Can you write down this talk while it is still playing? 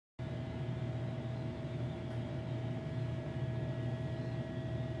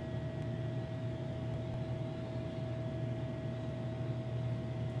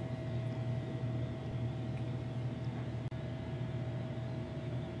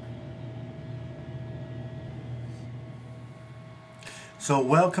So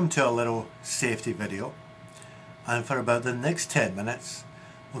welcome to a little safety video, and for about the next 10 minutes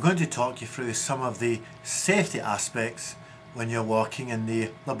we're going to talk you through some of the safety aspects when you're working in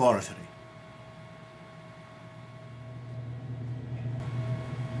the laboratory.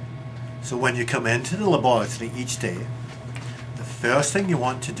 So when you come into the laboratory each day, the first thing you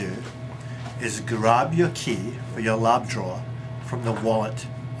want to do is grab your key for your lab drawer from the wallet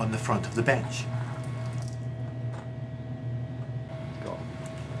on the front of the bench.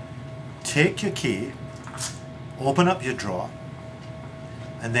 Take your key, open up your drawer,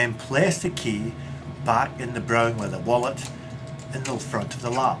 and then place the key back in the brown leather wallet in the front of the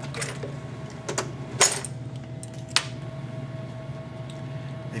lab.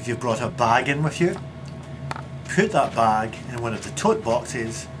 If you've brought a bag in with you, put that bag in one of the tote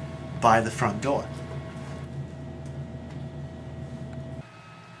boxes by the front door.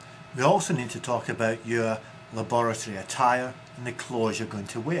 We also need to talk about your laboratory attire and the clothes you're going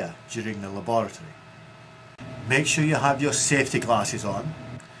to wear during the laboratory. Make sure you have your safety glasses on.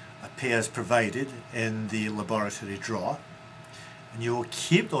 A pair is provided in the laboratory drawer, and you will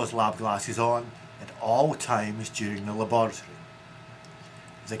keep those lab glasses on at all times during the laboratory.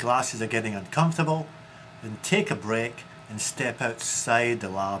 If the glasses are getting uncomfortable, then take a break and step outside the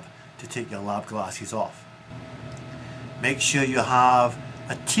lab to take your lab glasses off. Make sure you have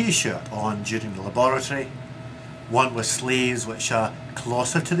a t-shirt on during the laboratory, one with sleeves which are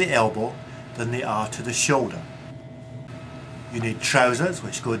closer to the elbow than they are to the shoulder. You need trousers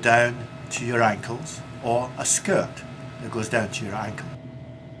which go down to your ankles, or a skirt that goes down to your ankle.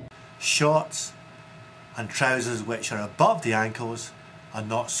 Shorts and trousers which are above the ankles are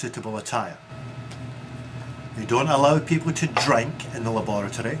not suitable attire. We don't allow people to drink in the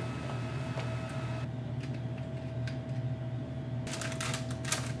laboratory.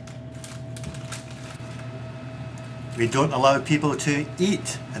 We don't allow people to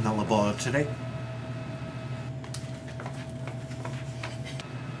eat in the laboratory.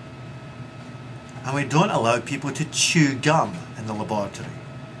 And we don't allow people to chew gum in the laboratory.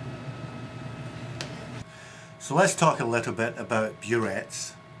 So let's talk a little bit about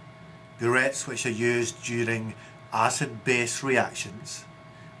burettes. Burettes which are used during acid-base reactions,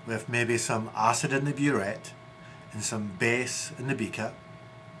 with maybe some acid in the burette and some base in the beaker.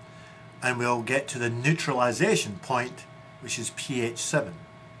 And we'll get to the neutralization point, which is pH 7.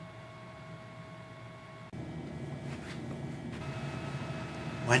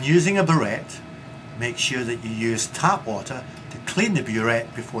 When using a burette, make sure that you use tap water to clean the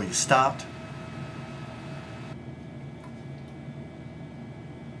burette before you start.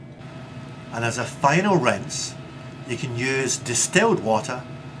 And as a final rinse, you can use distilled water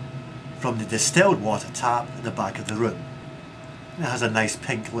from the distilled water tap at the back of the room. It has a nice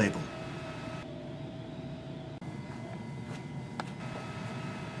pink label.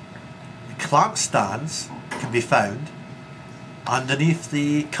 Clamp stands can be found underneath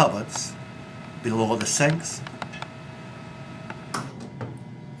the cupboards, below the sinks.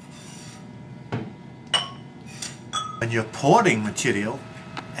 When you're pouring material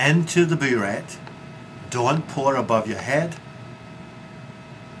into the burette, don't pour above your head,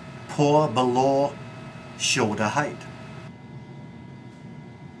 pour below shoulder height.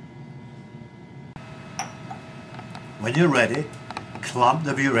 When you're ready, clamp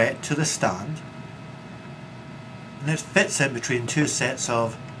the burette to the stand, and it fits in between two sets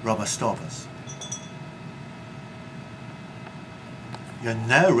of rubber stoppers. You're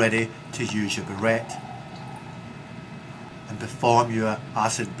now ready to use your burette and perform your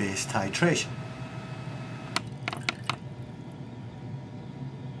acid-base titration.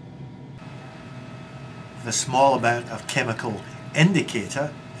 With a small amount of chemical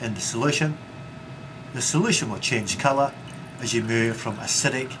indicator in the solution will change colour as you move from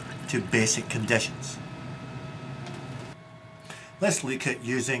acidic to basic conditions. Let's look at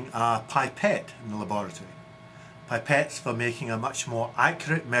using a pipette in the laboratory. Pipettes for making a much more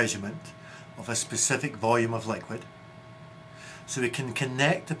accurate measurement of a specific volume of liquid. So we can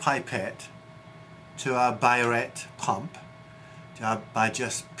connect the pipette to a burette pump by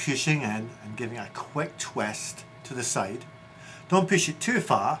just pushing in and giving a quick twist to the side. Don't push it too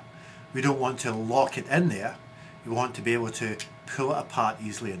far. We don't want to lock it in there. We want to be able to pull it apart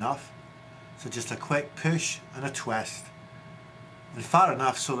easily enough. So just a quick push and a twist, and far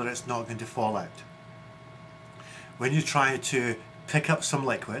enough so that it's not going to fall out. When you try to pick up some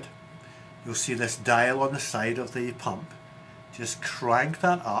liquid, you'll see this dial on the side of the pump. Just crank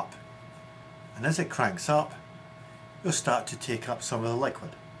that up, and as it cranks up, you'll start to take up some of the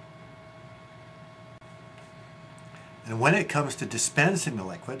liquid. And when it comes to dispensing the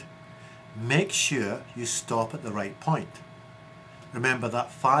liquid, make sure you stop at the right point. Remember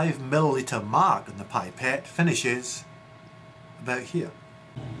that 5 milliliter mark on the pipette finishes about here.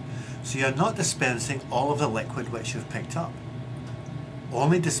 So you're not dispensing all of the liquid which you've picked up.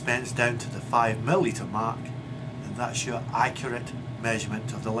 Only dispense down to the 5 milliliter mark, and that's your accurate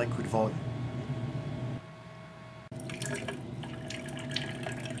measurement of the liquid volume.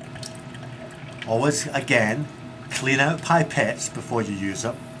 Always, again, clean out pipettes before you use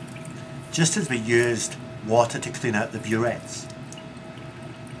them, just as we used water to clean out the burettes.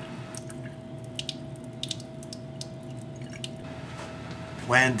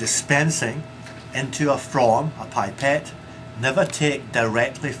 When dispensing into or from a pipette, never take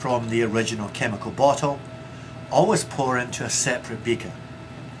directly from the original chemical bottle. Always pour into a separate beaker.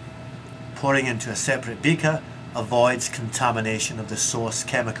 Pouring into a separate beaker avoids contamination of the source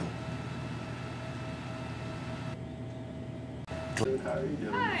chemical.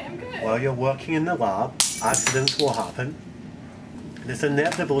 Hi, I'm good. While you're working in the lab, accidents will happen, and it's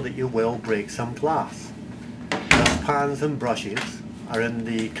inevitable that you will break some glass. Dustpans and brushes are in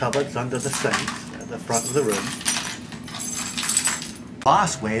the cupboards under the sinks at the front of the room.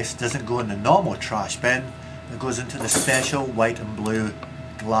 Glass waste doesn't go in the normal trash bin, it goes into the special white and blue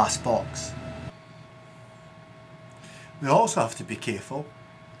glass box. We also have to be careful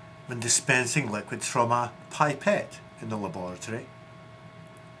when dispensing liquids from a pipette in the laboratory.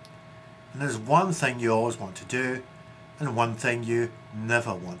 And there's one thing you always want to do and one thing you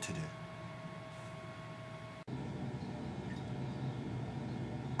never want to do.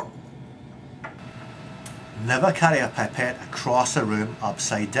 Never carry a pipette across a room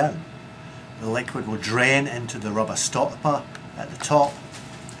upside down. The liquid will drain into the rubber stopper at the top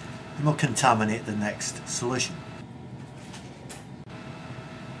and will contaminate the next solution.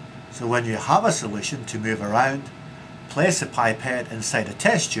 So when you have a solution to move around, place the pipette inside a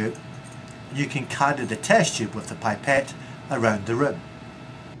test tube and you can carry the test tube with the pipette around the room.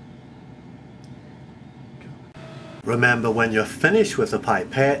 Remember, when you're finished with the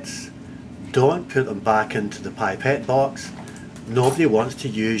pipettes, don't put them back into the pipette box. Nobody wants to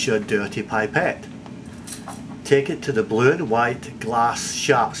use your dirty pipette. Take it to the blue and white glass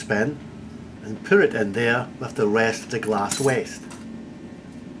sharps bin and put it in there with the rest of the glass waste.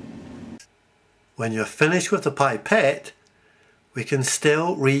 When you're finished with the pipette, we can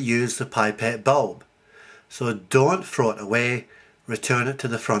still reuse the pipette bulb. So don't throw it away, return it to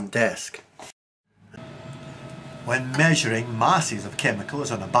the front desk. When measuring masses of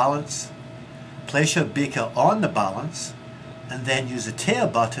chemicals on a balance, place your beaker on the balance and then use the tail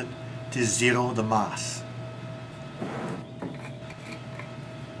button to zero the mass.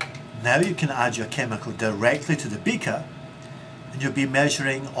 Now you can add your chemical directly to the beaker and you'll be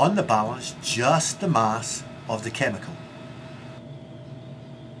measuring on the balance just the mass of the chemical.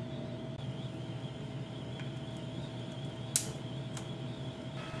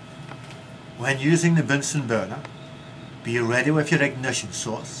 When using the Bunsen burner, be ready with your ignition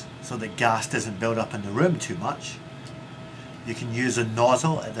source so that gas doesn't build up in the room too much. You can use a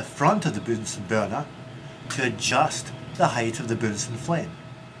nozzle at the front of the Bunsen burner to adjust the height of the Bunsen flame.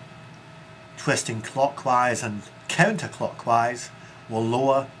 Twisting clockwise and counterclockwise will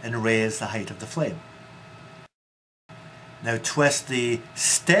lower and raise the height of the flame. Now twist the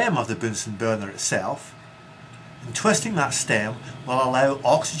stem of the Bunsen burner itself, and twisting that stem will allow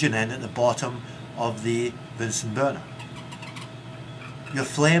oxygen in at the bottom of the Bunsen burner. Your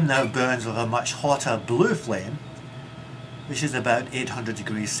flame now burns with a much hotter blue flame, which is about 800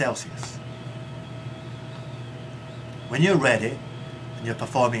 degrees Celsius. When you're ready and you're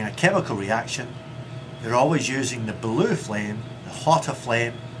performing a chemical reaction, you're always using the blue flame, the hotter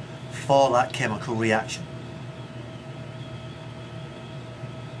flame, for that chemical reaction.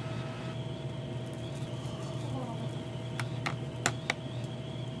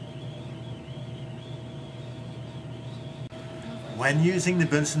 When using the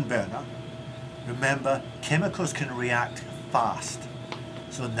Bunsen burner, remember chemicals can react fast,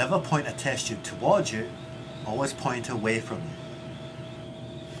 so never point a test tube towards you, always point away from you.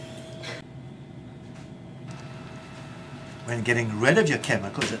 When getting rid of your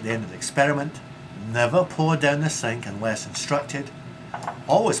chemicals at the end of the experiment, never pour down the sink unless instructed,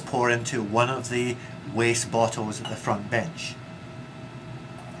 always pour into one of the waste bottles at the front bench.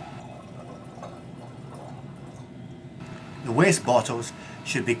 The waste bottles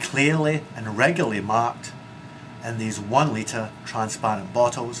should be clearly and regularly marked in these 1 litre transparent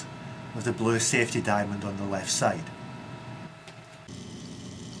bottles with the blue safety diamond on the left side.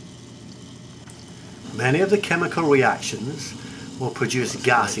 Many of the chemical reactions will produce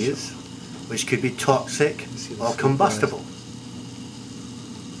gases which could be toxic or combustible.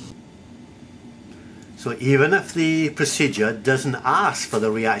 So even if the procedure doesn't ask for the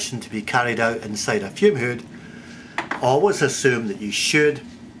reaction to be carried out inside a fume hood, always assume that you should,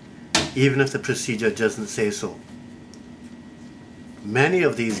 even if the procedure doesn't say so. Many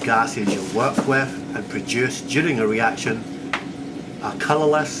of these gases you work with and produce during a reaction are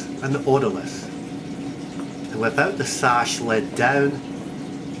colourless and odourless. And without the sash lid down,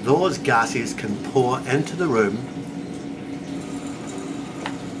 those gases can pour into the room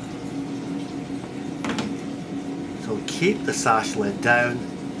So keep the sash lid down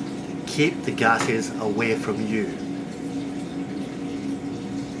to keep the gases away from you.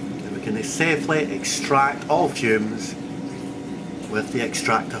 And we can safely extract all fumes with the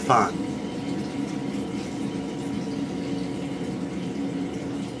extractor fan.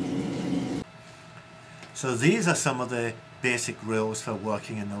 So these are some of the basic rules for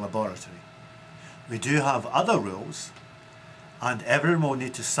working in the laboratory. We do have other rules, and everyone will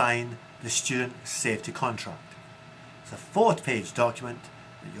need to sign the student safety contract. It's a 4-page document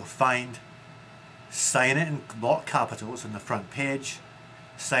that you'll find. Sign it in block capitals on the front page,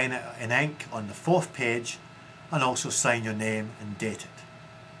 sign it in ink on the 4th page, and also sign your name and date it.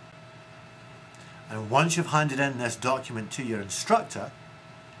 And once you've handed in this document to your instructor,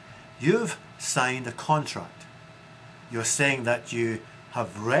 you've signed a contract. You're saying that you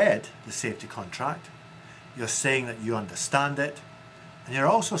have read the safety contract, you're saying that you understand it, and you're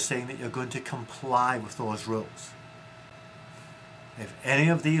also saying that you're going to comply with those rules. If any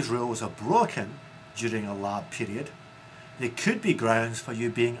of these rules are broken during a lab period, they could be grounds for you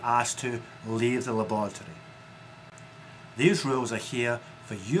being asked to leave the laboratory. These rules are here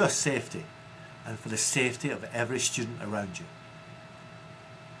for your safety and for the safety of every student around you.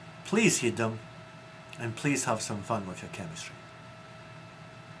 Please heed them, and please have some fun with your chemistry.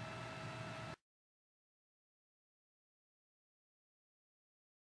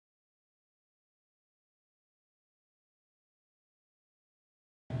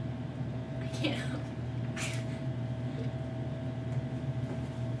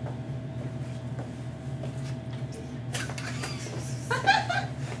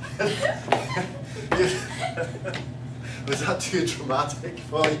 Was that too dramatic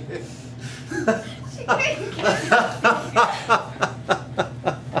for you?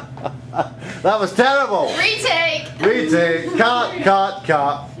 That was terrible! Retake! Retake!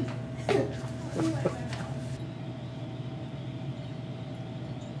 Cut!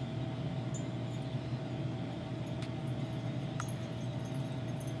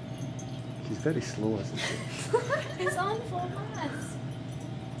 She's very slow, isn't she? It's on full blast.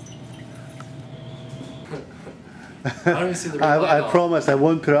 I don't even see the red light I on. promise I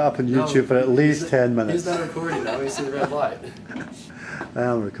won't put it up on YouTube for at least 10 minutes. He's not recording, I don't even see the red light. I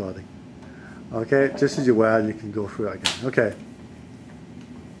am recording. Okay, just as you were, you can go through it again. Okay.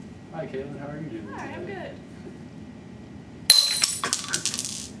 Hi Caitlin, how are you doing? Hi, I'm today?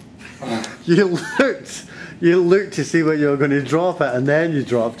 good. You looked to see where you were going to drop it, and then you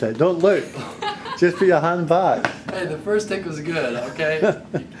dropped it. Don't look. Just put your hand back. Hey, the first take was good, okay?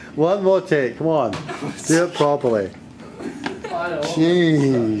 One more take, come on. Do it properly.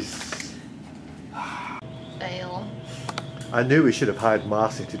 Jeez. Fail. I knew we should have hired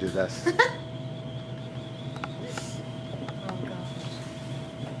Marcy to do this. Oh gosh.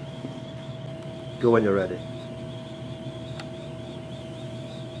 Go when you're ready.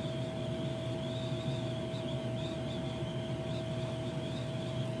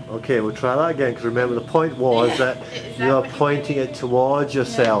 Okay, we'll try that again, because remember the point was that you are pointing it towards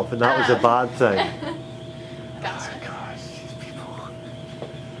yourself, and that was a bad thing. Gotcha. Oh gosh, these people.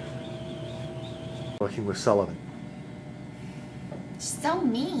 Working with Sullivan. So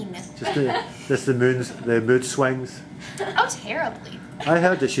mean. Just the mood swings. Oh, terribly. I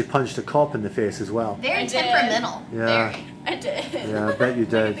heard that she punched a cop in the face as well. Very temperamental. Yeah. Very. I did. Yeah, I bet you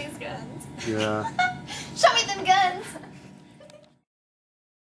Look did. at these guns. Yeah. Show me them guns.